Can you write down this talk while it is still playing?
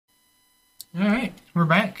All right, we're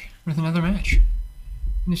back with another match.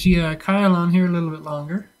 I'm gonna see Kyle on here a little bit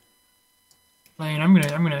longer. And I'm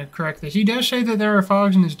gonna correct this. He does say that there are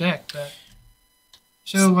fogs in his deck, but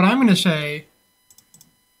so what I'm gonna say,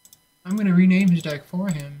 I'm gonna rename his deck for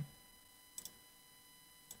him.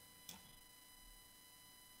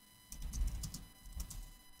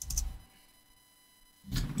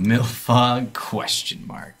 Milfog question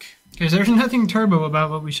mark. Because there's nothing turbo about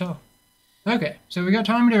what we saw. Okay, so we got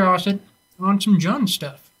Tommy DeRosset on some Jund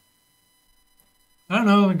stuff. I don't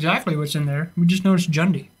know exactly what's in there. We just know it's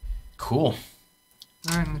Jundy. Cool.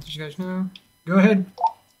 Alright, let these guys know. Go ahead.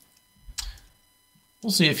 We'll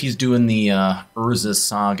see if he's doing the Urza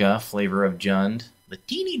Saga flavor of Jund. The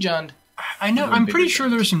teeny Jund. I know, I'm pretty sure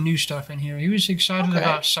there's some new stuff in here. He was excited Okay.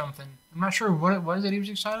 about something. I'm not sure what it was that he was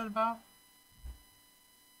excited about.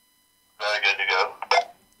 Good to go.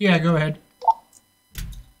 Yeah, go ahead.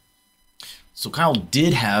 So Kyle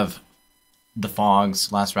did have the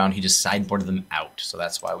fogs last round. He just sideboarded them out, so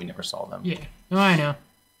that's why we never saw them. Yeah, no, I know.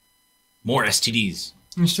 More STDs.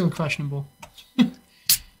 It's still questionable.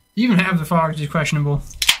 Even have the fogs is questionable.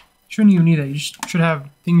 Shouldn't even need that. You just should have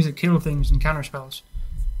things that kill things and counter spells.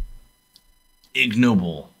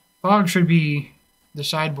 Ignoble. Fog should be the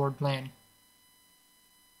sideboard plan.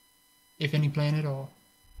 If any plan at all.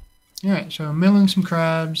 Alright, so milling some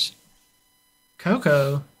crabs.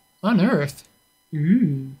 Coco. Unearth.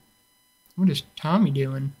 Ooh. What is Tommy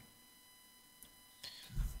doing?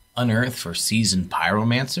 Unearth for Seasoned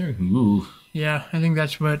Pyromancer. Ooh. Yeah, I think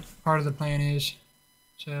that's what part of the plan is.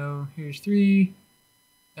 So, here's 3.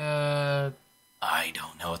 I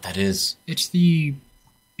don't know what that is. It's the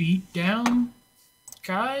beatdown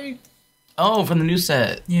guy? Oh, from the new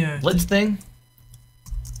set. Yeah. Blitz thing?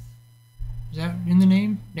 Is that in the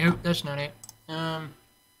name? Nope, that's not it. I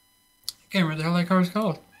can't remember the hell that card's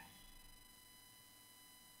called.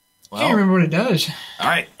 Well, Can't remember what it does. all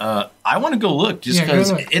right. I want to go look just Yeah, go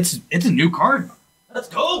because look. it's a new card. Let's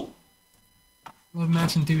go. Love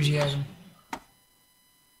Matt's enthusiasm.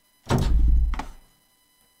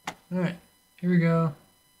 Alright, here we go.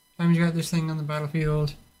 Time's got this thing on the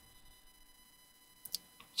battlefield.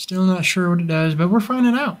 Still not sure what it does, but we're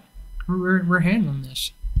finding out. We're handling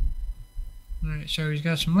this. Alright, so he's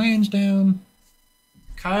got some lands down.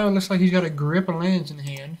 Kyle looks like he's got a grip of lands in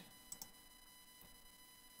hand.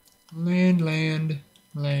 Land, land,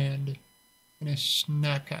 land. And a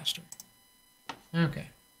Snapcaster. Okay.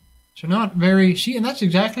 So not very... See, and that's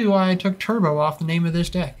exactly why I took Turbo off the name of this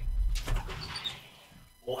deck.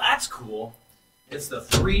 Well, that's cool. It's the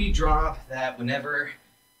 3-drop that whenever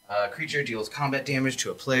a creature deals combat damage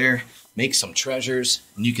to a player, make some treasures,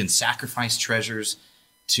 and you can sacrifice treasures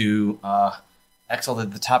to exile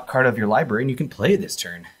the top card of your library, and you can play this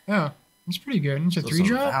turn. Oh, that's pretty good. It's a So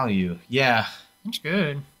 3-drop? value. Yeah. That's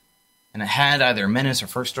good. And it had either Menace or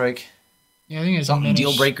First Strike. Yeah, I think it's Something Menace.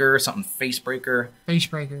 Deal Breaker, something Face Breaker. Face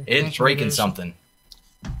breaker. It's That's what it breaking is. something.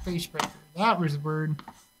 Face breaker. That was the word.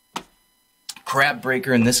 Crab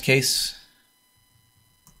Breaker in this case.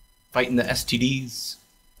 Fighting the STDs.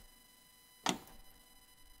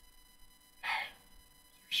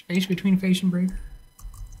 Space between face and breaker.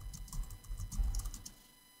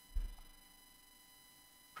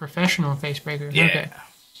 Professional face breaker. Yeah. Okay.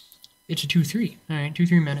 It's a 2-3. Alright,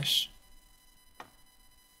 2-3 Menace.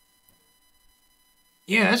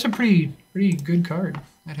 Yeah, that's a pretty good card,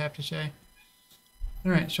 I'd have to say.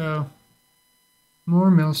 Alright, so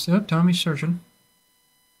more mill stuff. Tommy's searching.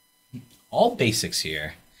 All basics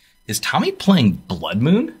here. Is Tommy playing Blood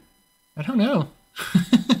Moon? I don't know.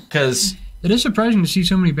 Because It is surprising to see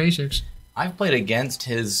so many basics. I've played against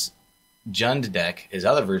his Jund deck, his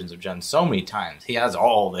other versions of Jund, so many times. He has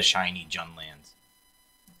all the shiny Jund lands.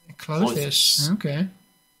 Clothis. Okay.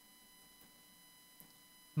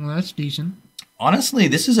 Well, that's decent. Honestly,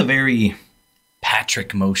 this is a very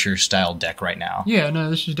Patrick Mosher style deck right now. Yeah, no,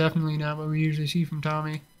 this is definitely not what we usually see from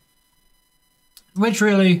Tommy. Which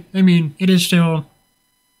really, I mean, it is still...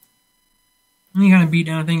 Any kind of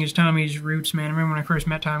beatdown thing is Tommy's roots, man. I remember when I first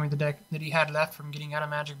met Tommy, the deck that he had left from getting out of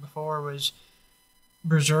Magic before was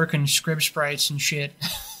Berserk and Scrib Sprites and shit.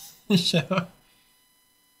 So,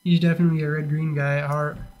 he's definitely a red-green guy at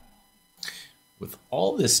heart. With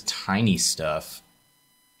all this tiny stuff,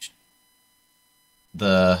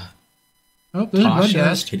 the Oh, there's a Tasha's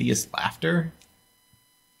Bloodgast. Hideous Laughter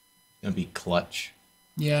gonna be clutch.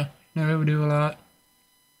 Yeah, no, it would do a lot.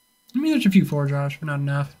 I mean, there's a few 4-drops, but not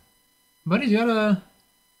enough. But he's got a...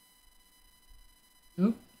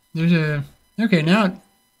 Oh, there's a... Okay, now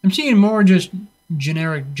I'm seeing more just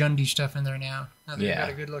generic Jundy stuff in there now. Now that I've got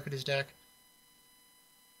a good look at his deck.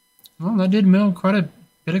 Well, that did mill quite a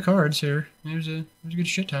bit of cards here. It was a good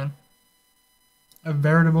shit ton. A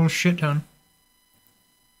veritable shit ton.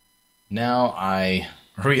 Now I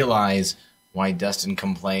realize why Dustin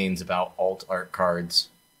complains about alt art cards.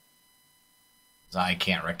 I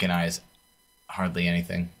can't recognize hardly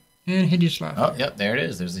anything. And hideous laughter. Oh, yep, there it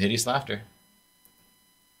is. There's the hideous laughter.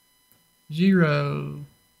 0.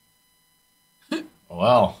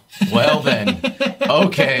 Well then.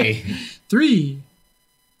 Okay. 3.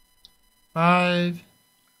 5.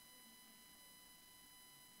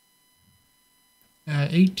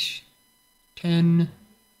 8. 10.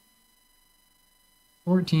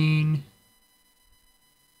 14.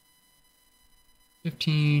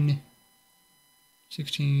 15.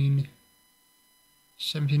 16.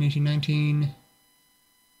 17, 18, 19.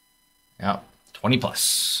 Yep, 20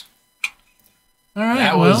 plus. All right,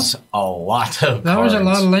 that well, was a lot of that cards. was a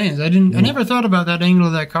lot of lands. I never thought about that angle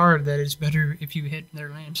of that card, that it's better if you hit their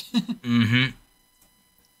lands. Mm-hmm.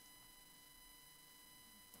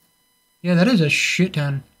 Yeah, that is a shit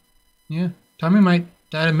ton. Yeah, Tommy might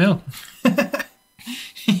die to mill.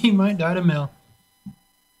 He might die to mill.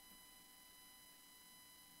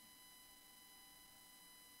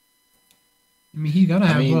 I mean, he gotta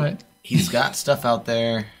have what? He's got stuff out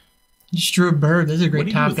there. He just drew a bird. That's a What great do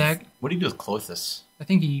you top do with- deck. What do you do with Clothis? I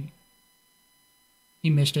think he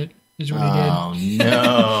missed it, is what he did.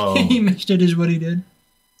 Oh, no. He missed it, is what he did.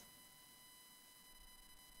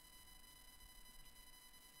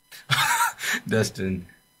 Dustin,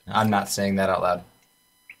 I'm not saying that out loud.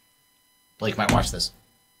 Blake might watch this.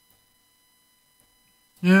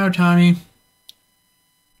 No, Tommy.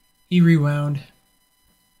 He rewound.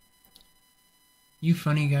 You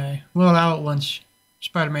funny guy. We'll allow it once.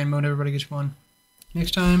 Spider-Man mode, everybody gets one.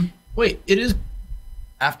 Next time. Wait, it is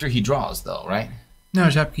after he draws, though, right? No,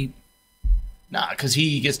 it's upkeep. Nah, because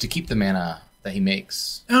he gets to keep the mana that he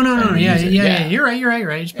makes. Oh, no. And Yeah. use it. You're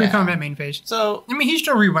right. It's pre-combat main phase. So, I mean, he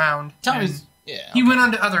still rewound. Tommy's... and Yeah. He went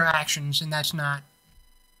on to other actions, and that's not...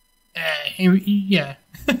 yeah.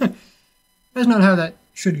 That's not how that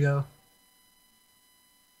should go.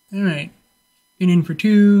 Alright. Getting in for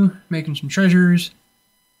 2. Making some treasures.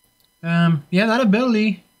 Yeah, that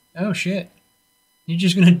ability... Oh, shit. You're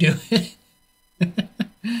just gonna do it?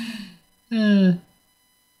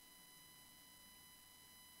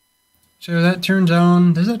 So that turns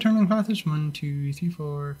on... Does that turn on Clothis? 1, 2, 3,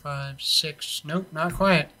 4, 5, 6. Nope, not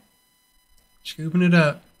quite. Scooping it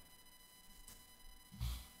up.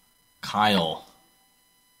 Kyle.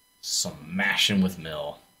 Smashing with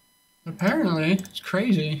Mill. Apparently, it's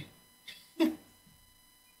crazy.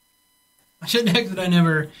 It's a deck that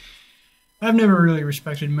I've never really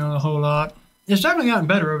respected Mill a whole lot. It's definitely gotten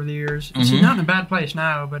better over the years. It's not in a bad place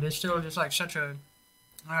now, but it's still just like such a...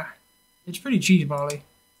 it's pretty cheeseball-y.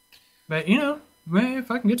 But, it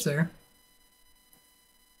fucking gets there.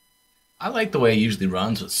 I like the way it usually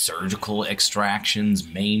runs with surgical extractions,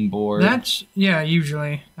 main board.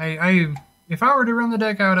 Usually. If I were to run the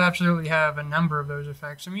deck, I would absolutely have a number of those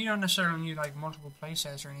effects. I mean, you don't necessarily need like multiple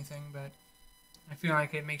playsets or anything, but I feel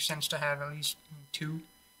like it makes sense to have at least 2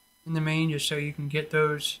 in the main, just so you can get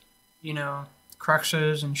those,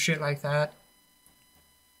 cruxes and shit like that.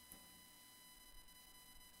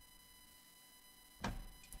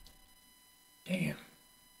 Damn.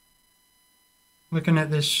 Looking at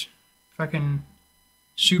this fucking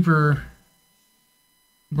super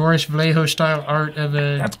Boris Vallejo style art of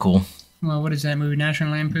a... That's cool. Well, what is that movie?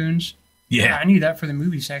 National Lampoons? Yeah. I knew that for the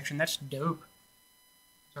movie section. That's dope.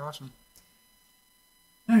 It's awesome.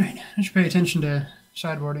 Alright, let's pay attention to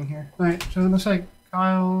sideboarding here. Alright, so it looks like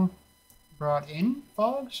Kyle brought in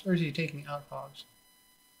fogs, or is he taking out fogs?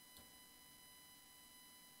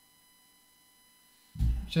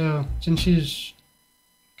 So, since he's...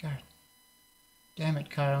 God damn it,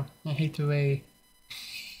 Kyle. I hate the way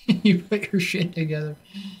you put your shit together.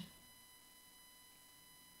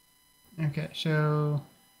 Okay, so...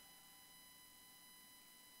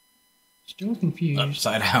 Still confused.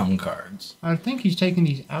 Upside down cards. I think he's taking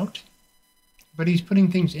these out, but he's putting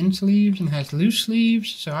things in sleeves and has loose sleeves,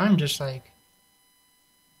 so I'm just like...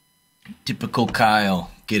 Typical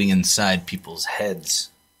Kyle, getting inside people's heads.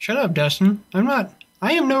 Shut up, Dustin.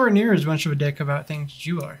 I am nowhere near as much of a dick about things as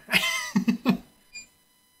you are.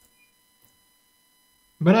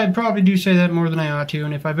 But I probably do say that more than I ought to,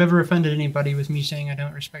 and if I've ever offended anybody with me saying I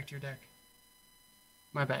don't respect your deck,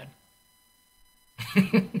 my bad.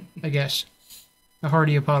 I guess. A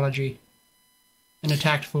hearty apology. In a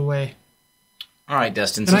tactful way. All right,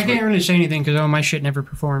 Dustin. And I can't really say anything because my shit never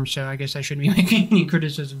performs, so I guess I shouldn't be making any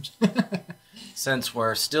criticisms. Since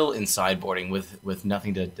we're still in sideboarding with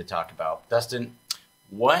nothing to talk about, Dustin,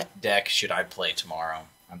 what deck should I play tomorrow?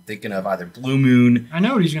 I'm thinking of either Blue Moon... I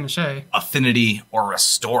know what he's going to say. Affinity, or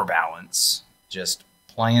Restore Balance. just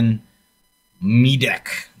playing me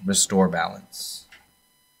deck Restore Balance.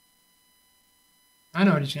 I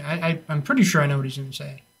know what he's going to... I'm pretty sure I know what he's going to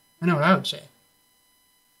say. I know what I would say.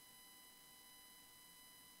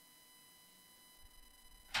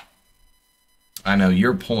 I know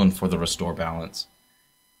you're pulling for the Restore Balance.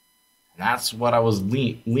 And that's what I was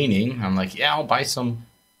leaning. I'm like, yeah, I'll buy some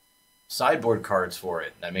sideboard cards for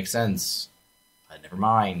it. That makes sense. But never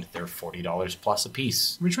mind. They're $40 plus a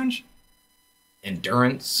piece. Which ones?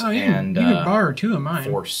 Endurance and you could borrow 2 of mine.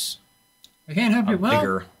 Force. I can't help you. Well,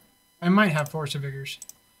 Vigor. I might have Force of Vigors.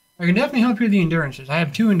 I can definitely help you with the Endurances. I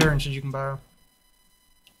have 2 Endurances you can borrow.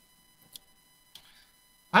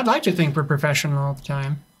 I'd like to think we're professional all the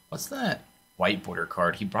time. What's that white border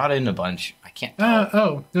card? He brought in a bunch. I can't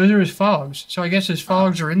tell. Those are his fogs. So I guess his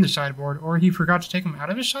fogs are in the sideboard, or he forgot to take them out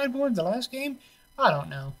of his sideboard the last game? I don't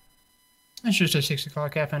know. It's just a 6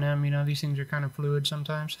 o'clock FNM. You know, these things are kind of fluid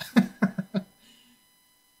sometimes.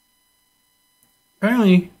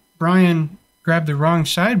 Apparently, Brian grabbed the wrong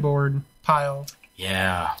sideboard pile.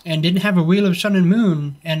 Yeah. And didn't have a Wheel of Sun and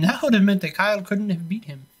Moon, and that would have meant that Kyle couldn't have beat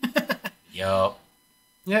him. Yup.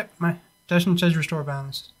 Yep, my Dustin says Restore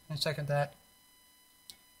Balance. I second that.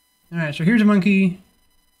 Alright, so here's a monkey.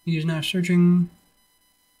 He is now searching.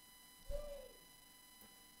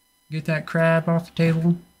 Get that crab off the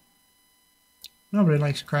table. Nobody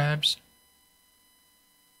likes crabs.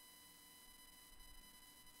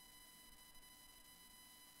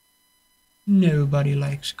 Nobody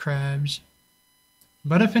likes crabs.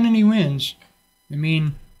 But if FNM wins, I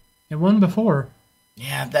mean, it won before.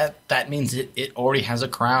 Yeah, that means it already has a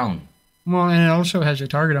crown. Well, and it also has a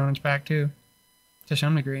target on its back, too. To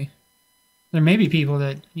some degree. There may be people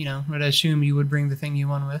that, you know, would assume you would bring the thing you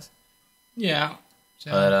won with. Yeah.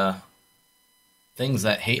 So. But, things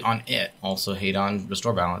that hate on it also hate on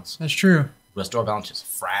Restore Balance. That's true. Restore Balance is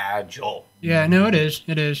fragile. Yeah, no, it is.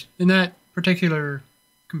 It is. In that particular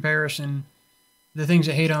comparison, the things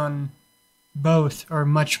that hate on both are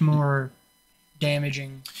much more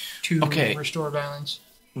damaging to Restore Balance.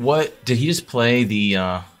 What did he just play?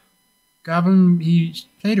 The Goblin. He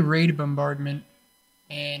played a Raid Bombardment,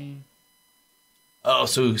 and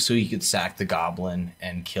so he could sack the Goblin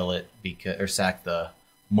and kill it or sack the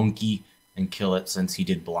Monkey and kill it since he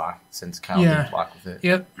did block. Since Kyle did block with it.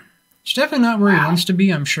 Yep, it's definitely not where he wants to be.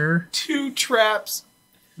 I'm sure. 2 traps.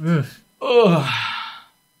 Oof. Ugh.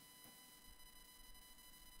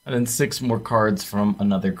 And then 6 more cards from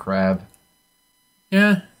another crab.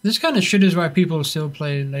 Yeah, this kind of shit is why people still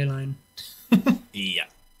play Leyline. Yeah.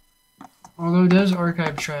 Although it does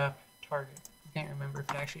archive trap target. I can't remember if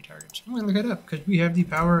it actually targets. I'm going to look it up because we have the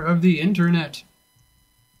power of the internet.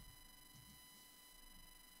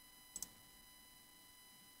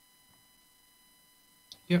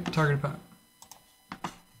 Yep, target opponent.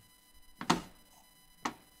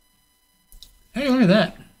 Hey, look at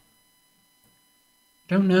that.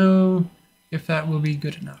 Don't know if that will be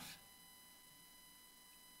good enough.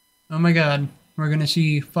 Oh my god, we're going to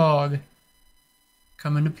see Fog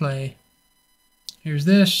come into play. Here's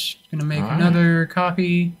this. Going to make another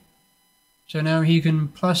copy. So now he can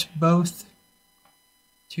plus both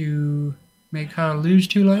to make Kyle lose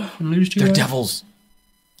 2 life and lose 2 life. They're devils.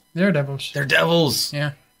 They're devils. They're devils.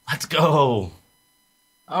 Yeah. Let's go.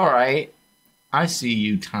 All right. I see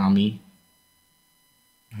you, Tommy.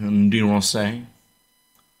 Do you want to say?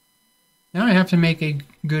 Now I have to make a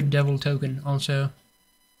good devil token also.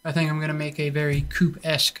 I think I'm going to make a very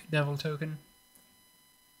Coop-esque devil token.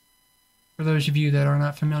 For those of you that are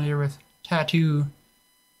not familiar with tattoo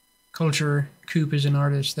culture, Coop is an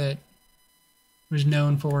artist that was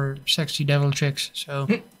known for sexy devil chicks, so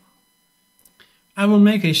I will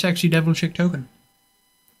make a sexy devil chick token.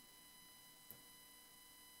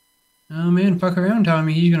 Oh man, fuck around,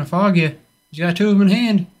 Tommy. He's going to fog you. He's got 2 of them in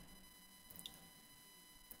hand.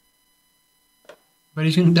 But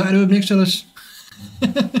he's going to die to Obnixilis.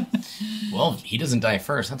 Well, he doesn't die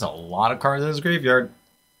first. That's a lot of cards in his graveyard.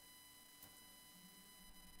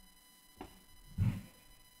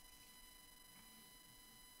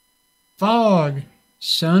 Fog,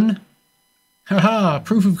 son. Haha,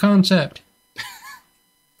 proof of concept.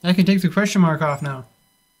 I can take the question mark off now.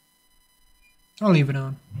 I'll leave it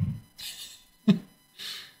on.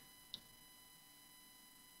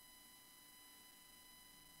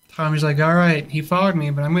 Tommy's like, alright, he fogged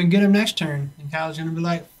me, but I'm going to get him next turn. And Kyle's going to be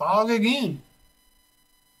like, fog again.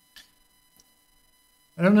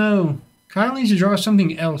 I don't know. Kyle needs to draw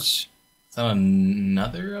something else. Is that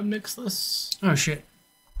another Obnixilis? Oh, shit.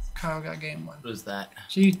 Kyle got game 1. What is that?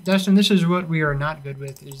 See, Dustin, this is what we are not good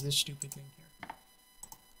with, is this stupid thing here.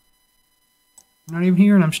 I'm not even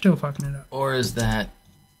here, and I'm still fucking it up. Or is that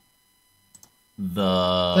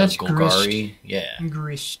That's Golgari. grist. Yeah.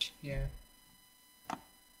 Grist, yeah.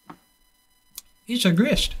 It's a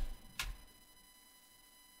grist.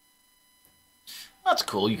 That's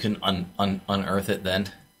cool. You can unearth it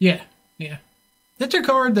then. Yeah, yeah. That's a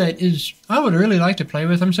card that is I would really like to play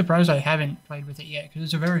with. I'm surprised I haven't played with it yet because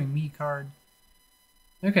it's a very me card.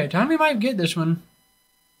 Okay, Tommy might get this one.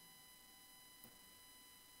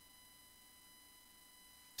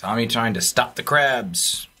 Tommy trying to stop the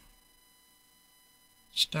crabs.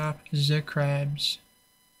 Stop the crabs.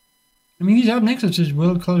 I mean, these out necklaces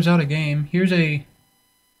will close out a game. Here's a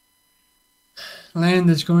land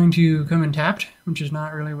that's going to come in tapped, which is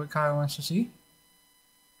not really what Kyle wants to see.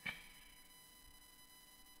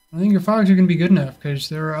 I think your fogs are going to be good enough because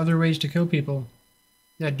there are other ways to kill people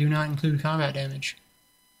that do not include combat damage,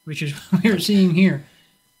 which is what we're seeing here.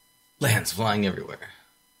 Lands flying everywhere.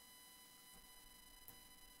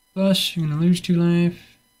 Plus, you're going to lose 2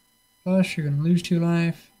 life. Plus, you're going to lose 2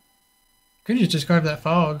 life. Could just discard that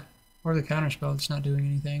fog or the counterspell that's not doing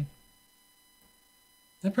anything.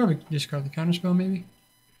 I'd probably discard the counterspell, maybe.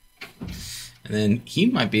 And then he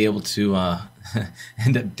might be able to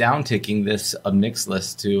end up down-ticking this Nyx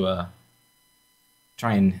list to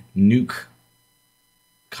try and nuke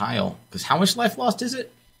Kyle. Because how much life lost is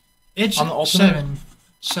it? It's on the ultimate?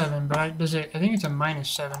 7, but I think it's a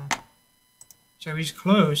 -7. So he's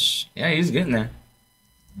close. Yeah, he's getting there.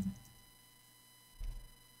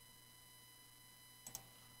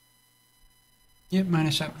 Yep,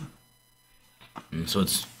 -7. So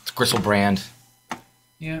it's Gristlebrand.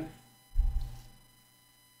 Yeah.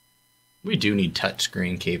 We do need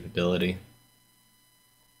touchscreen capability.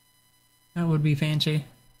 That would be fancy.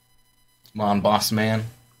 Come on, boss man.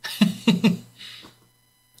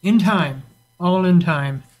 In time. All in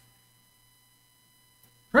time.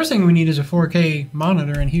 First thing we need is a 4K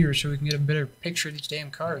monitor in here so we can get a better picture of these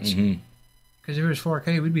damn cards. Because if it was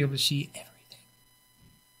 4K, we'd be able to see everything.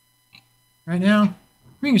 Right now,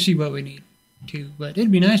 we can see what we need too, but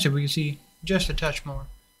it'd be nice if we could see just a touch more.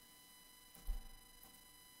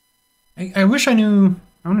 I wish I knew.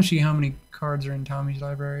 I want to see how many cards are in Tommy's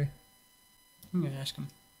library. I'm going to ask him.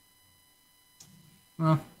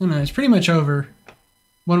 Well, I don't know. It's pretty much over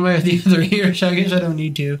one way or the other here, so I guess I don't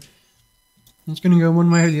need to. It's going to go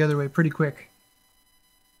one way or the other way pretty quick.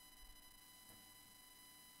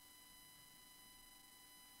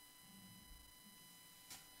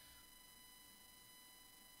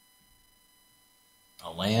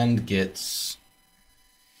 A land gets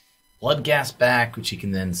blood gas back, which he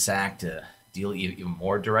can then sack to deal even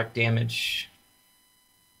more direct damage.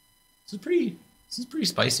 This is pretty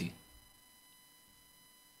spicy.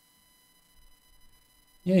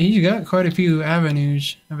 Yeah, he's got quite a few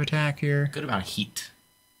avenues of attack here. Good amount of heat.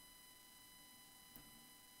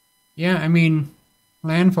 Yeah, I mean,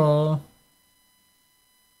 landfall.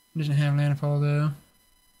 Doesn't have landfall though.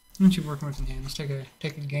 What you working with in hand? Let's take a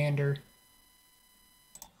gander.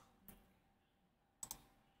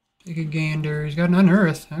 Take a gander. He's got an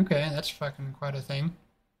unearth. Okay, that's fucking quite a thing.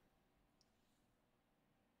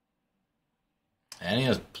 And he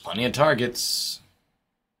has plenty of targets.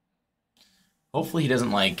 Hopefully he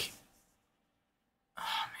doesn't like...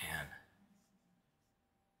 Oh, man.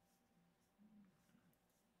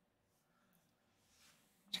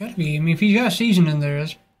 It's gotta be. I mean, if he's got season in there,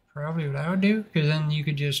 that's probably what I would do. Because then you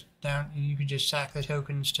could just sack the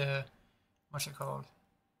tokens to... What's it called?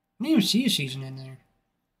 I didn't even see a season in there.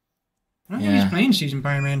 I don't think he's playing Season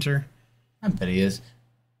Pyromancer. I bet he is.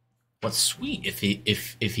 What's sweet if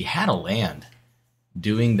he had a land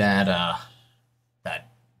doing that that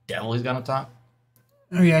devil he's got on top.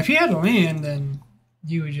 Oh yeah, if he had a land, then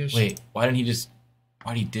you would just wait. Why did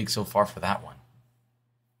he dig so far for that one?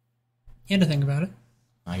 He had to think about it.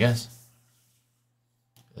 I guess.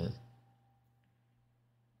 Good.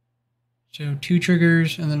 So 2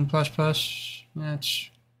 triggers and then ++. That's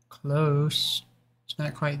close. It's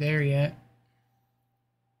not quite there yet.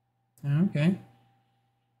 Okay.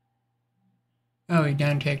 Oh, he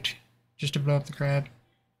down-ticked just to blow up the crab.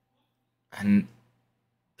 And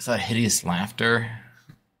is that hideous laughter?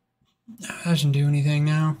 That doesn't do anything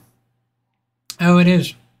now. Oh, it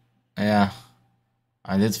is. Yeah.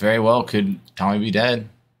 It's very well. Could Tommy be dead?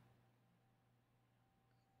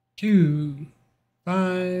 2,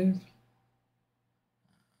 5.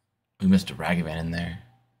 We missed a Ragavan in there.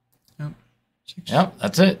 Oh, 6. Yep,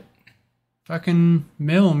 that's it. Fucking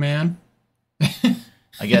mill, man.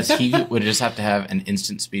 I guess he would just have to have an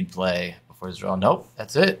instant speed play before his draw. Nope,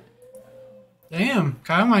 that's it. Damn,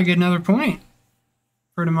 Kyle might get another point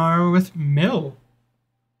for tomorrow with mill.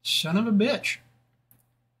 Son of a bitch.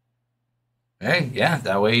 Hey, yeah,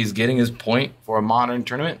 that way he's getting his point for a modern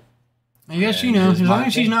tournament. I guess, And as his long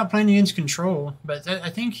as he's mod- not playing against Control, but I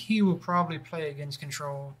think he will probably play against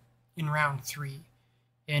Control in round 3.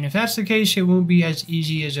 And if that's the case, it won't be as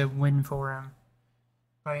easy as a win for him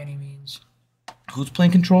by any means. Who's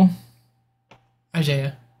playing Control?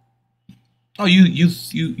 Isaiah. Oh, you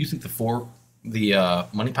think the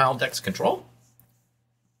money pile deck's Control?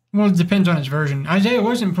 Well, it depends on his version. Isaiah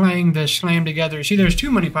wasn't playing the Slam Together. See, there's 2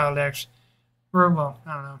 money pile decks. Or, well,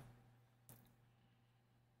 I don't know.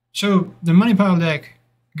 So, the money pile deck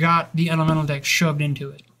got the elemental deck shoved into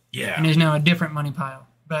it. Yeah. And is now a different money pile.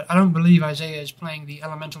 But I don't believe Isaiah is playing the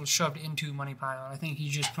elemental shoved into money pile. I think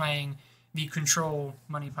he's just playing the control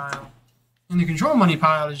money pile. And the control money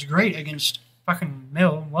pile is great against fucking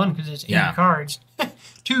Mill. 1, because it's 8 cards.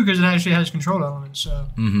 2, because it actually has control elements. So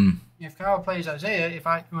if Kyle plays Isaiah,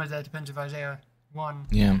 well, that depends if Isaiah won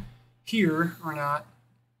here or not.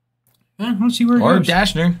 Let's see where it goes. Or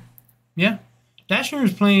Dashner. Yeah. Dashner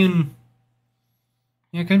is playing...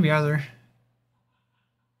 Yeah, it could be either.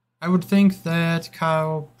 I would think that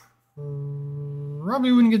Kyle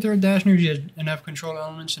probably wouldn't get there with Dashner if he had enough control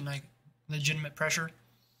elements and like legitimate pressure.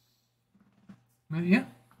 But yeah,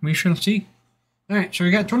 we shall see. Alright, so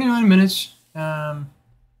we got 29 minutes.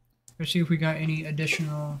 Let's see if we got any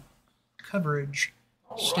additional coverage.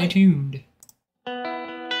 Stay tuned.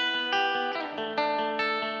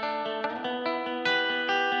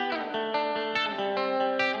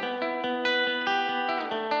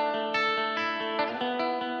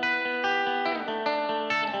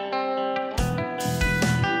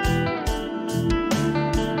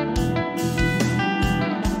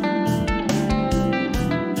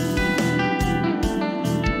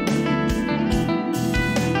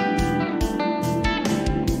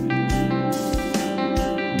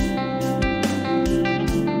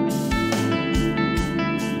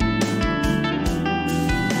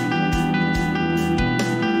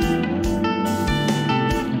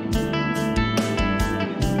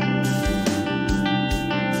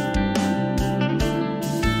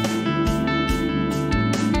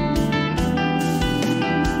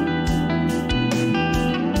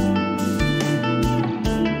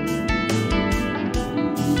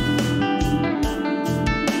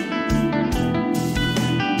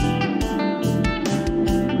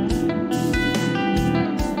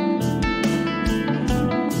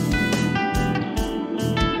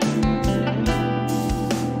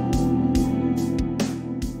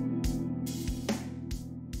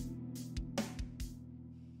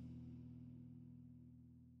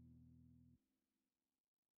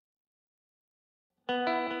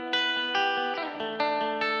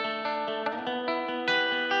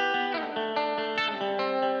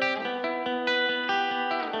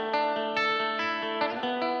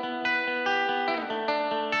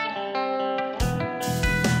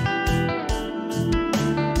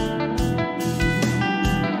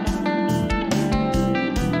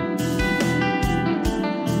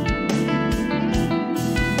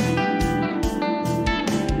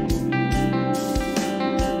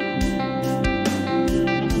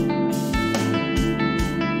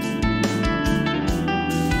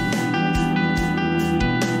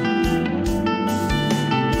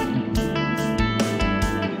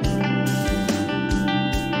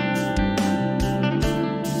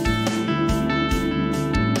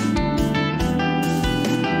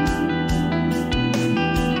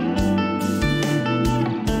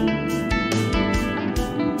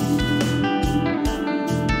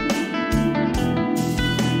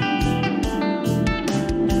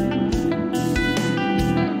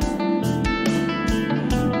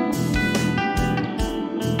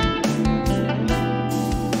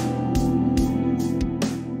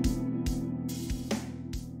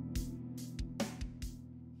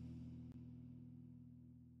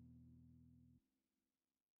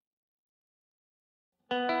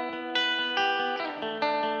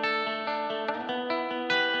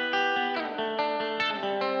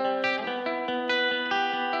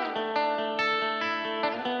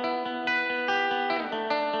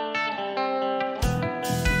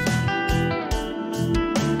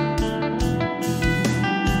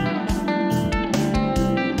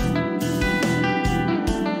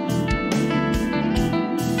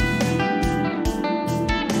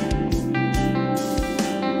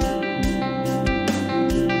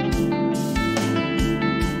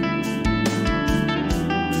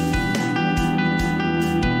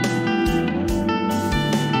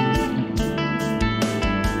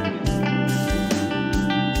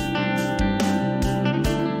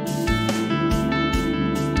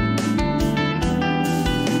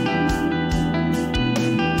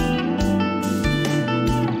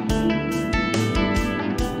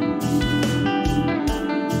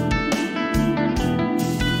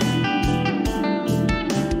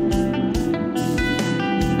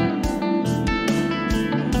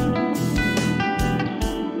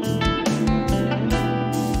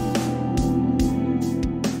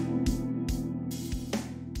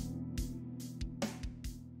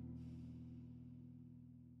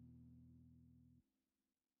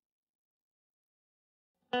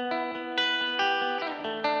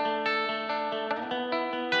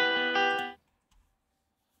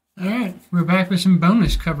 we're back with some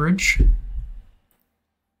bonus coverage.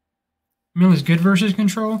 Mill is good versus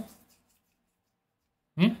control?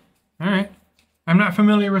 Yeah, alright. I'm not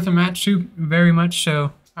familiar with the match soup very much,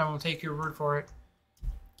 so I will take your word for it.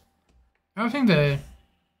 I don't think the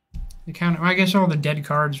counter... I guess all the dead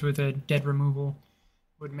cards with a dead removal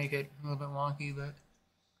would make it a little bit wonky, but...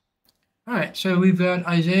 Alright, so we've got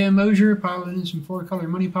Isaiah Mosier piling in some 4-color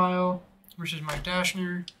money pile versus Mike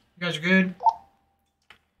Dashner. You guys are good?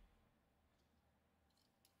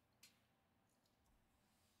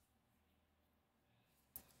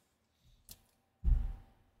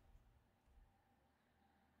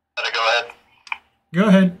 Go ahead. Go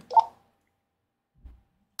ahead.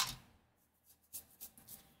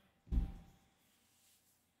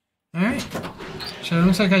 Alright. So it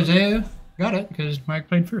looks like Isaiah got it because Mike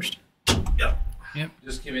played first. Yep.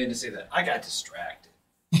 Just came in to say that I got distracted.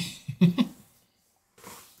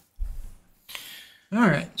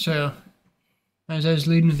 Alright, so Isaiah's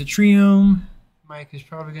leading with a Triome. Mike is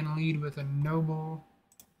probably going to lead with a Noble.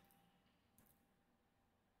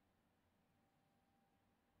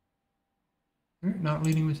 Not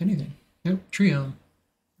leading with anything. Nope, Triome.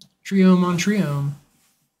 Triome on Triome.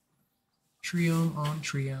 Triome on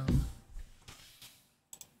Triome.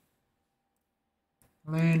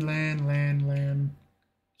 Land, land, land, land.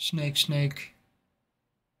 Snake, snake.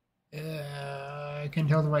 I can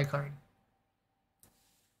tell the white card.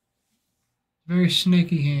 Very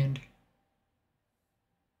snaky hand.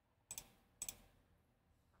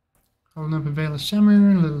 Holding up a Veil of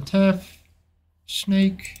Summer, a little Tef.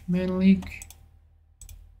 Snake, Mana Leak.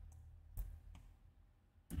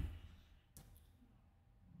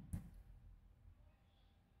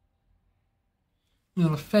 A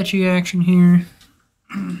little fetchy action here.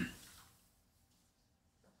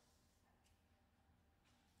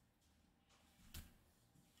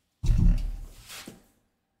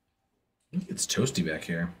 It's toasty back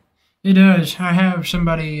here. It does. I have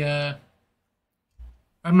somebody, I'm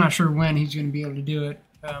not sure when he's going to be able to do it,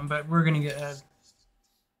 but we're going to get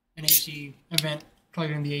an AC event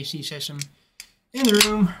plugged in the AC system in the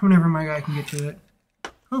room whenever my guy can get to it.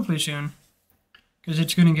 Hopefully soon, because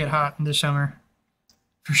it's going to get hot in the summer.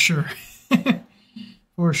 For sure.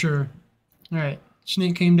 For sure. Alright,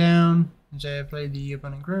 Snake came down as I played the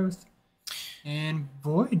Abundant Growth. And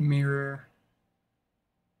Void Mirror.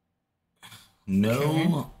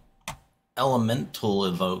 No elemental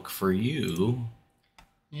evoke for you.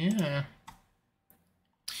 Yeah.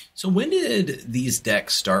 So when did these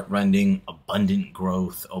decks start running Abundant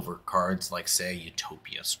Growth over cards like, say,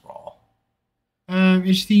 Utopia Sprawl?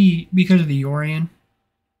 It's because of the Yorion.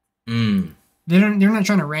 They're not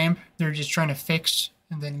trying to ramp, they're just trying to fix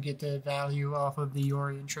and then get the value off of the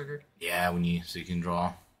Yorion trigger. Yeah, so you can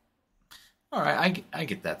draw. Alright, I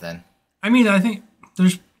get that then. I mean, I think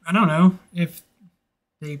I don't know if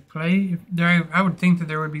they play. I would think that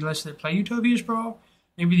there would be less that play Utopia Sprawl.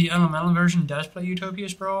 Maybe the elemental version does play Utopia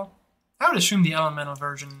Sprawl. I would assume the elemental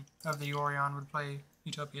version of the Yorion would play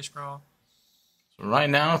Utopia Sprawl. So right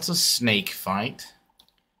now it's a snake fight.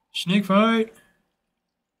 Snake fight.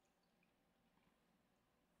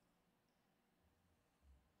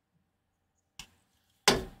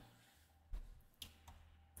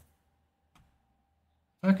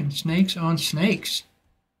 Fucking snakes on snakes.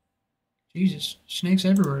 Jesus, snakes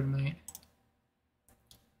everywhere tonight.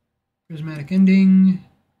 Prismatic Ending.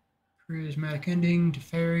 Prismatic Ending to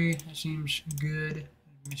Fairy. That seems good.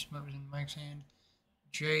 I missed what was in Mike's hand.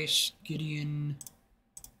 Jace, Gideon.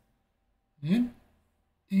 Yeah.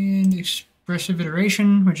 And Expressive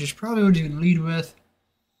Iteration, which is probably what he's going to lead with.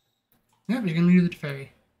 Yep, he's going to lead with the Teferi.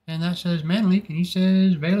 And that says Mana Leak, and he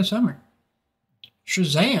says Veil of Summer.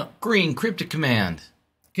 Shazam! Green Cryptic Command.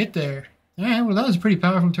 Get there. Alright, well that was a pretty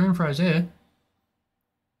powerful turn for Isaiah.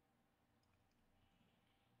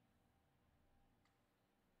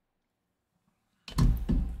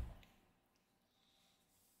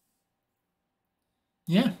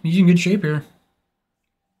 Yeah, he's in good shape here.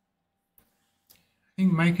 I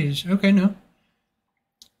think Mike is... Okay, no.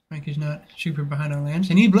 Mike is not super behind on lands.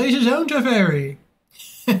 And he plays his own Teferi!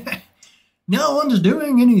 No one's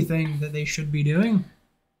doing anything that they should be doing.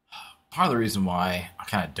 Part of the reason why I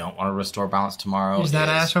kind of don't want to restore balance tomorrow is that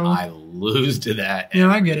asshole? I lose to that.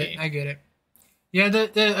 Yeah, I get it. I get it. Yeah,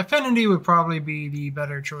 the Affinity would probably be the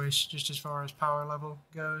better choice, just as far as power level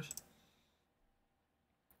goes.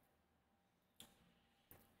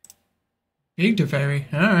 Big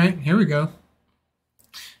Teferi. Alright, here we go.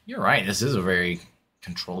 You're right. This is a very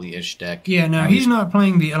control-ish deck. Yeah, no, he's not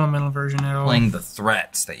playing the elemental version at all. Playing the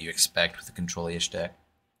threats that you expect with a control-ish deck.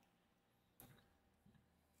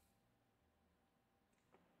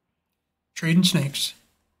 Trading snakes.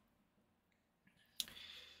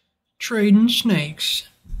 Trading snakes.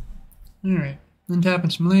 Alright. Then tapping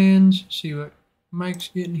some lands. See what Mike's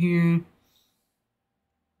getting here.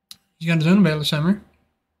 He's got his own Battle of Summer.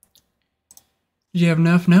 Does he have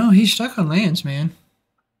enough? No, he's stuck on lands, man.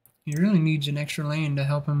 He really needs an extra land to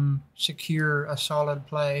help him secure a solid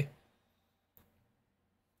play.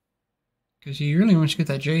 Because he really wants to get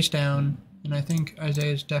that Jace down. And I think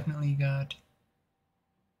Isaiah's definitely got...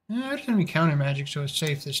 I just have any counter magic, so it's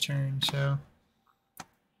safe this turn, so...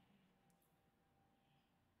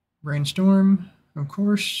 Brainstorm, of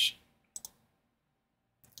course.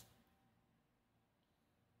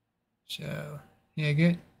 So, yeah,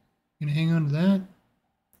 good. Gonna hang on to that?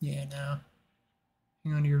 Yeah, no.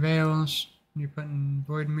 Hang on to your Veils. You're putting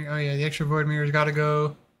Void Mirror. Oh, yeah, the extra Void Mirror's gotta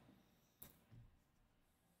go.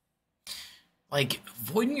 Like,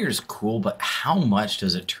 Void Mirror is cool, but how much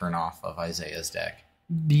does it turn off of Isaiah's deck?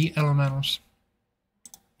 The elementals.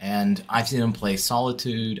 And I've seen him play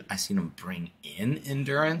Solitude. I've seen him bring in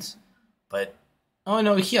Endurance. But, oh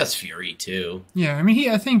no, he has Fury too. Yeah, I mean,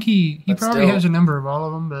 I think he probably has a number of all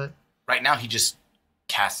of them, but... Right now, he just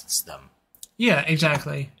casts them. Yeah,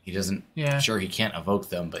 exactly. He doesn't... Yeah. Sure, he can't evoke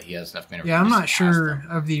them, but he has enough mana. Yeah, I'm not sure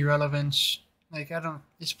of the relevance. Like, I don't...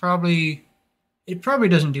 It's probably... It probably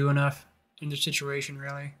doesn't do enough in the situation,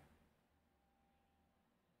 really.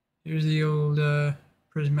 Here's the old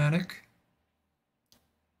Prismatic.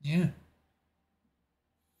 Yeah.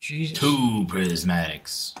 Jesus. 2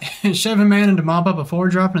 Prismatics. 7 mana to mop up a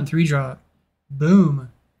 4-drop and a 3-drop.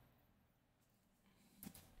 Boom.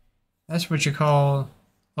 That's what you call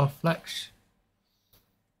a flex.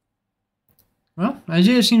 Well,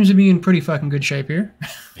 Isaiah seems to be in pretty fucking good shape here.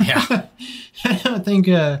 Yeah. I don't think,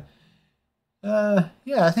 yeah,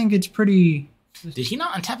 I think it's pretty... Did he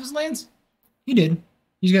not untap his lands? He did.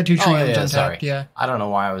 He's got 2 tree lands untapped, sorry. yeah. I don't know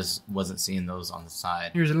why I wasn't seeing those on the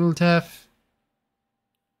side. Here's a little Tef.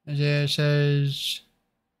 Isaiah says,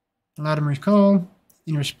 Latimer's call.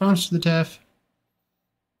 In response to the Tef,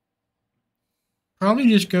 probably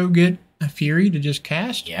just go get a Fury to just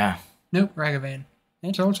cast. Yeah. Nope, Ragavan.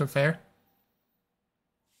 That's also fair.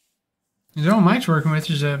 Because all Mike's working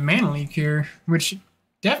with is a Mana Leak here, which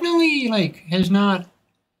definitely, like, has not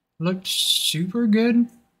looked super good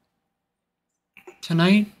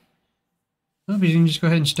tonight. I hope he's going to just go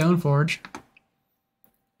ahead and Stoneforge.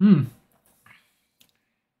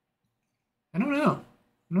 I don't know.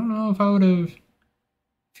 I don't know if I would have...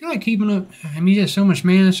 I feel like keeping up... I mean, he has so much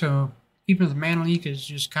mana, so keeping up the Mana Leak is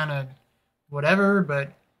just kind of whatever, but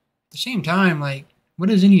at the same time, like,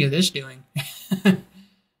 what is any of this doing? I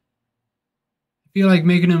feel like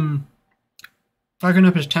making him... fucking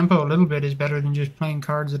up his tempo a little bit is better than just playing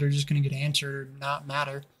cards that are just going to get answered or not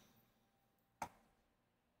matter.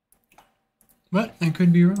 But I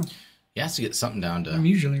could be wrong. He has to get something down to... I'm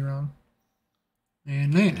usually wrong.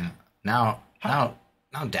 And then... Now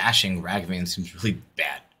dashing Ragavan seems really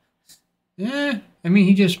bad. Yeah, I mean,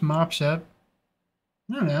 he just mops up.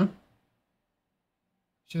 I don't know.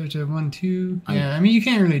 So it's a 1-2. Yeah, I mean, you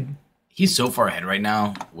can't really... He's so far ahead right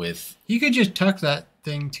now with... You could just tuck that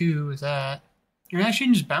thing, too, with that. Or actually,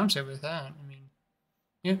 you can just bounce it with that. I mean,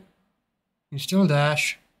 yeah. You can still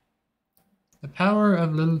dash. The power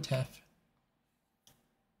of Little Tef.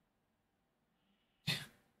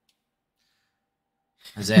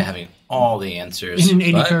 Isaiah having all the answers. In an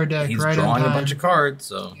 80 card deck, he's right on drawing a time. bunch of cards,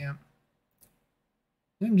 so... Yeah.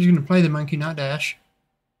 I'm just going to play the monkey, not dash.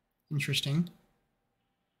 Interesting.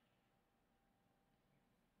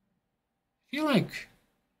 I feel like...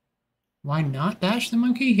 Why not dash the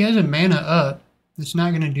monkey? He has a mana up that's not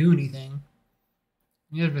going to do anything.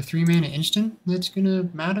 You have a 3 mana instant that's going to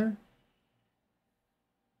matter?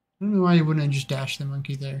 I don't know why you wouldn't have just dashed the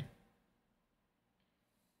monkey there.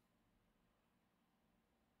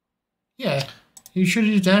 Yeah, you should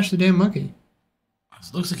have just dashed the damn monkey.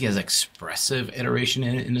 It looks like he has expressive iteration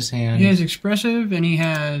in his hand. He has expressive and he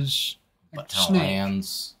has a snake.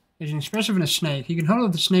 Lands. He has an expressive and a snake. He can hold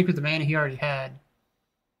up the snake with the mana he already had.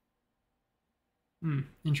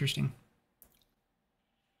 Interesting.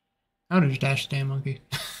 I would have just dashed the damn monkey.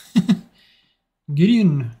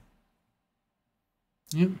 Gideon.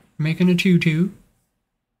 Yep, making a 2-2.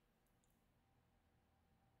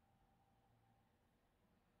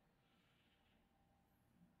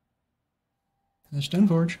 That's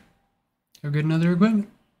Stoneforge. Go get another equipment.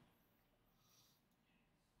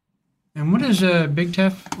 And what is Big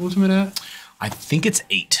Tef Ultimate at? I think it's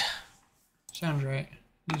 8. Sounds right.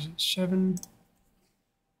 Is it 7?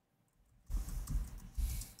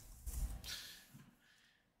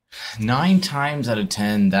 Nine times out of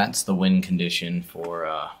 10, that's the win condition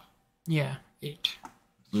for Yeah, 8.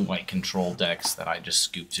 blue-white control decks that I just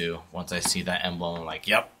scoop to. Once I see that emblem, I'm like,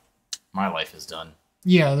 yep, my life is done.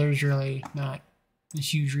 Yeah, there's really not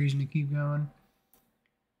this huge reason to keep going.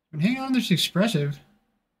 But hang on, this expressive.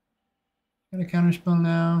 Got a counterspell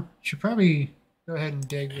now. Should probably go ahead and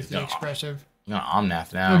dig with the expressive. You got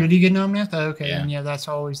Omnath now. Oh, did he get an Omnath? Oh, okay, Yeah. and yeah, that's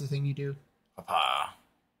always the thing you do. Papa.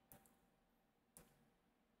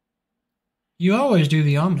 You always do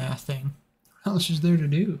the Omnath thing. What else is there to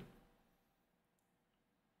do?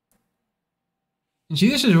 And see,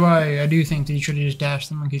 this is why I do think that you should have just dashed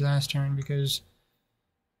the monkey last turn, because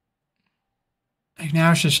like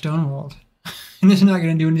now it's just stonewalled. And it's not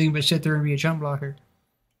going to do anything but sit there and be a chump blocker.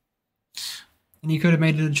 And he could have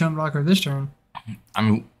made it a chump blocker this turn. I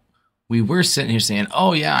mean, we were sitting here saying,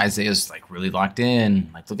 oh yeah, Isaiah's like really locked in.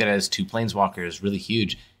 Like, look at it as 2 planeswalkers, really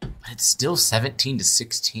huge. But it's still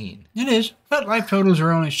 17-16. It is, but life totals are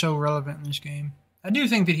only so relevant in this game. I do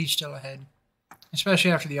think that he's still ahead,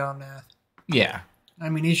 especially after the Omnath. Yeah. I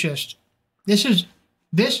mean, it's just this is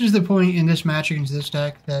the point in this match against this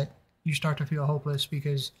deck that you start to feel hopeless,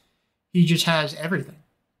 because he just has everything.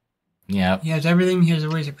 Yeah. He has everything. He has the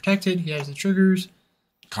ways to protect it. He has the triggers.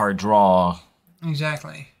 Card draw.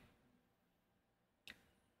 Exactly.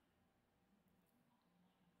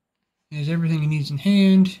 He has everything he needs in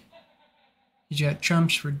hand. He's got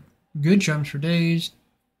good chumps for days.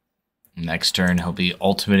 Next turn, he'll be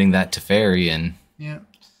ultimating that Teferi, and Yeah.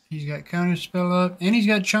 He's got counterspell up, and he's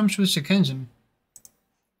got chumps with Sekenzan,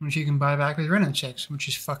 which he can buy back with Renin 6, which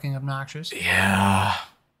is fucking obnoxious. yeah.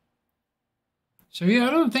 So yeah,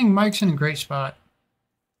 I don't think Mike's in a great spot.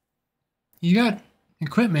 He's got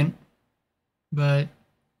equipment, but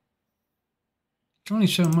it's only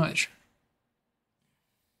so much.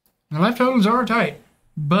 The life totals are tight,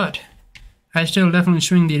 but I still definitely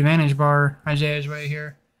swing the advantage bar Isaiah's way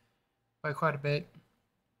here by quite a bit.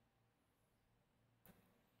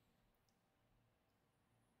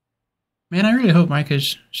 Man, I really hope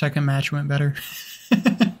Micah's second match went better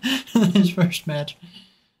than his first match.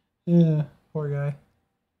 Yeah, poor guy.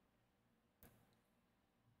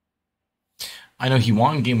 I know he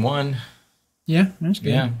won game 1. Yeah, that's good.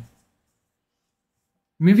 Yeah.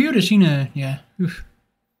 I mean, if you would have seen oof.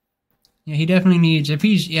 Yeah, he definitely needs,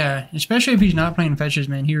 especially if he's not playing fetches,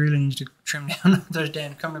 man, he really needs to trim down those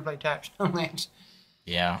damn come and play taps lands.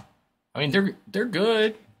 Yeah. I mean, they're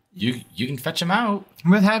good. You can fetch them out.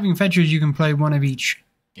 With having fetches, you can play one of each.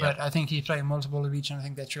 Yeah. But I think he's playing multiple of each, and I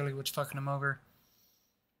think that's really what's fucking him over.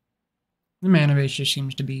 The mana base just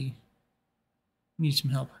seems to needs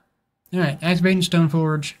some help. Alright, activating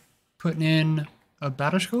Stoneforge, putting in a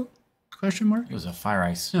Battle Scroll? Question mark? It was a Fire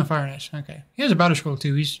Ice. No, Fire Ice. Okay. He has a Battle Scroll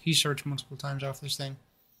too. He's searched multiple times off this thing.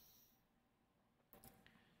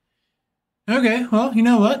 Okay, well, you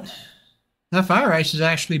know what? That Fire Ice is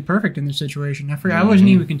actually perfect in this situation. I forgot. I wasn't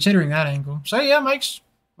even considering that angle. So yeah, Mike's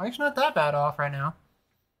not that bad off right now.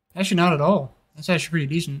 Actually, not at all. That's actually pretty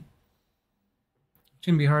decent. It's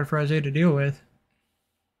gonna be hard for Isaiah to deal with.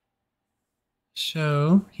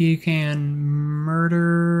 So he can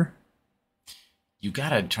murder. You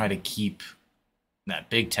gotta try to keep that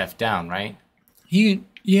big Tef down, right?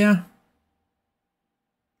 Yeah.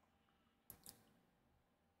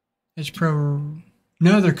 It's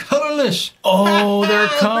No, they're colorless. Oh, they're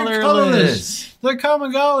colorless. They're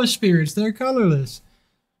Kamigawa spirits. They're colorless.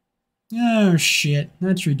 Oh, shit.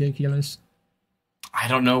 That's ridiculous. I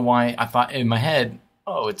don't know why I thought in my head,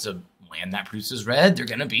 oh, it's a land that produces red. They're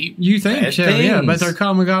going to be You think red so, things. yeah, but they're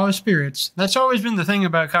Kamigawa spirits. That's always been the thing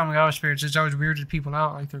about Kamigawa spirits. It's always weirded people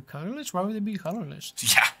out. Like, they're colorless? Why would they be colorless?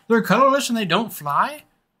 Yeah. They're colorless and they don't fly?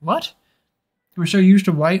 What? We're so used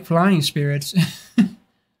to white flying spirits.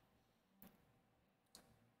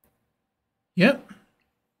 Yep.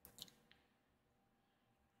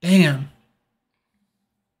 Damn.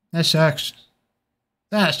 That sucks.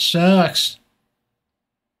 That sucks.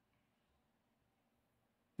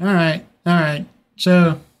 Alright.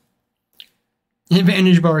 So, the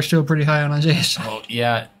advantage bar is still pretty high on Isaiah's side. Oh,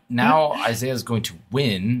 yeah. Now Isaiah's going to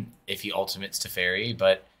win if he ultimates Teferi,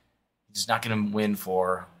 but he's not going to win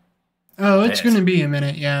for... Oh, it's going to be a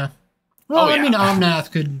minute, yeah. Well, Oh, I yeah. mean,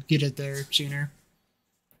 Omnath could get it there sooner.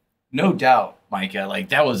 No doubt, Micah. Like,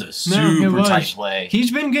 that was a it super was. tight play. He's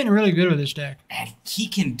been getting really good with this deck. And he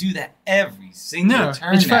can do that every single No,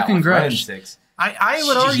 turn it's now fucking with Red and gross. 6. I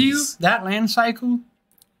would argue Jeez. that land cycle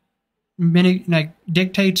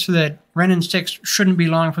dictates that Renin 6 shouldn't be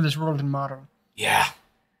long for this world and model. Yeah.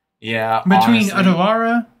 Yeah, Between honestly.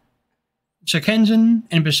 Adawara, Sekenzan,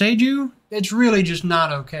 and Beseju, it's really just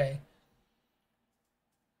not okay.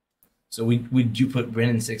 So would you put Red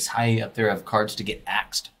and 6 high up there of cards to get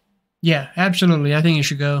axed? Yeah, absolutely. I think it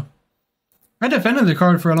should go. I defended the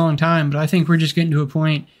card for a long time, but I think we're just getting to a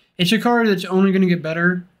point. It's a card that's only going to get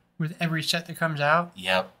better with every set that comes out.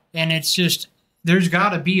 Yep. And it's just, there's got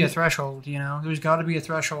to be a threshold, you know? There's got to be a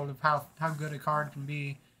threshold of how good a card can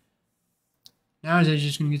be. Nowadays, he's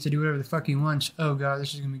just going to get to do whatever the fuck he wants. Oh, God,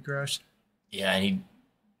 this is going to be gross. Yeah, and he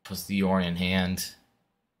puts the Yorn in hand.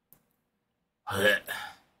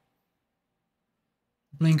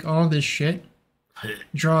 Blink all this shit.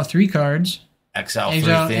 Draw 3 cards. Exile 3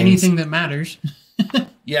 Exile things. anything that matters.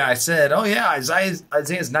 Yeah, I said, oh yeah,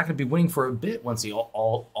 Isaiah's not going to be winning for a bit once he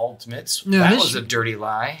all ultimates. No, that this- was a dirty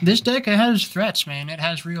lie. This deck, it has threats, man. It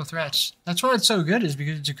has real threats. That's why it's so good, is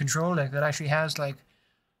because it's a control deck that actually has, like,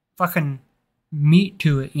 fucking meat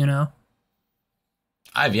to it, you know?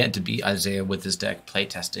 I've yet to beat Isaiah with this deck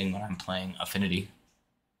playtesting when I'm playing Affinity.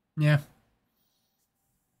 Yeah.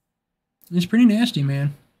 It's pretty nasty,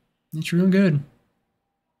 man. It's real good.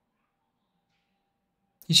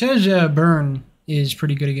 He says Burn is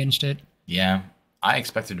pretty good against it. Yeah, I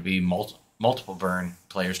expect there to be multiple Burn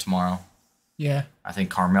players tomorrow. Yeah. I think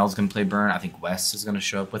Carmel's going to play Burn. I think Wes is going to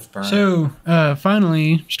show up with Burn. So,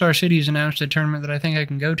 finally, Star City's announced a tournament that I think I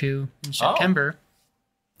can go to in September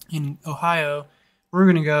in Ohio. We're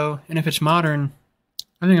going to go, and if it's modern,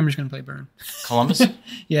 I think I'm just going to play Burn. Columbus?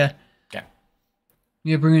 Yeah. Okay.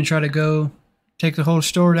 Yeah, we're going to try to go take the whole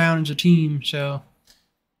store down as a team, so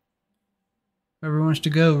whoever wants to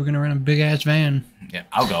go, we're going to rent a big-ass van. Yeah,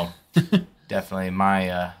 I'll go. Definitely.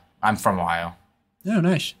 I'm from Ohio. Oh,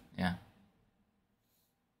 nice. Yeah.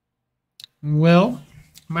 Well,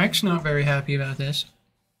 Mike's not very happy about this.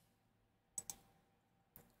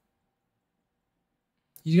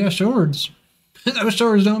 He's got swords. Those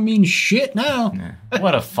swords don't mean shit now. Yeah.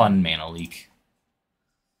 What a fun mana leak.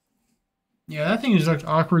 Yeah, that thing has looked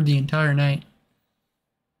awkward the entire night.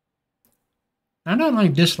 I don't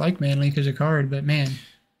like dislike Mana Leak as a card, but man.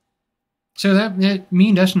 So that me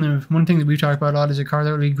and Dustin, one thing that we've talked about a lot is a card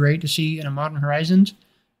that would be great to see in a Modern Horizons.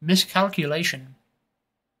 Miscalculation.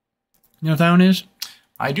 You know what that one is?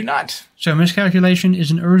 I do not. So Miscalculation is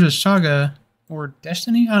an Urza Saga or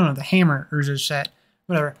Destiny? I don't know, the Hammer Urza set.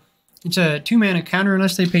 Whatever. It's a 2-mana counter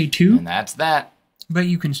unless they pay 2. And that's that. But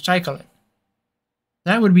you can cycle it.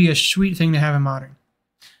 That would be a sweet thing to have in Modern.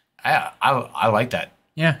 I like that.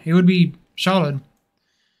 Yeah, it would be solid.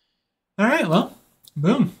 All right, well,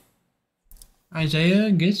 boom. Isaiah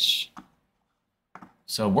gets...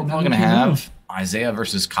 So we're Number probably going to 2 have move. Isaiah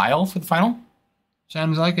versus Kyle for the final.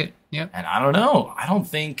 Sounds like it. Yep. And I don't know. I don't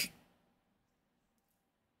think...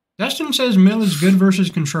 Dustin says Mill is good versus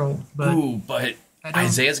control, but but I don't-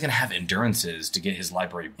 Isaiah's going to have endurances to get his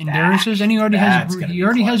library back. endurances, and he already That's gonna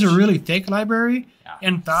be has a clutch. really thick library. Yeah.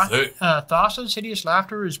 And Thick. Thassa's Hideous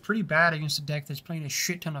Laughter is pretty bad against a deck that's playing a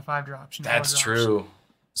shit ton of 5-drops. and That's 4-drops. true.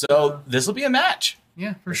 So this will be a match.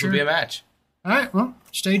 Yeah, for This sure. will be a match. All right, well,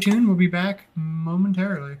 stay tuned. We'll be back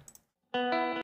momentarily.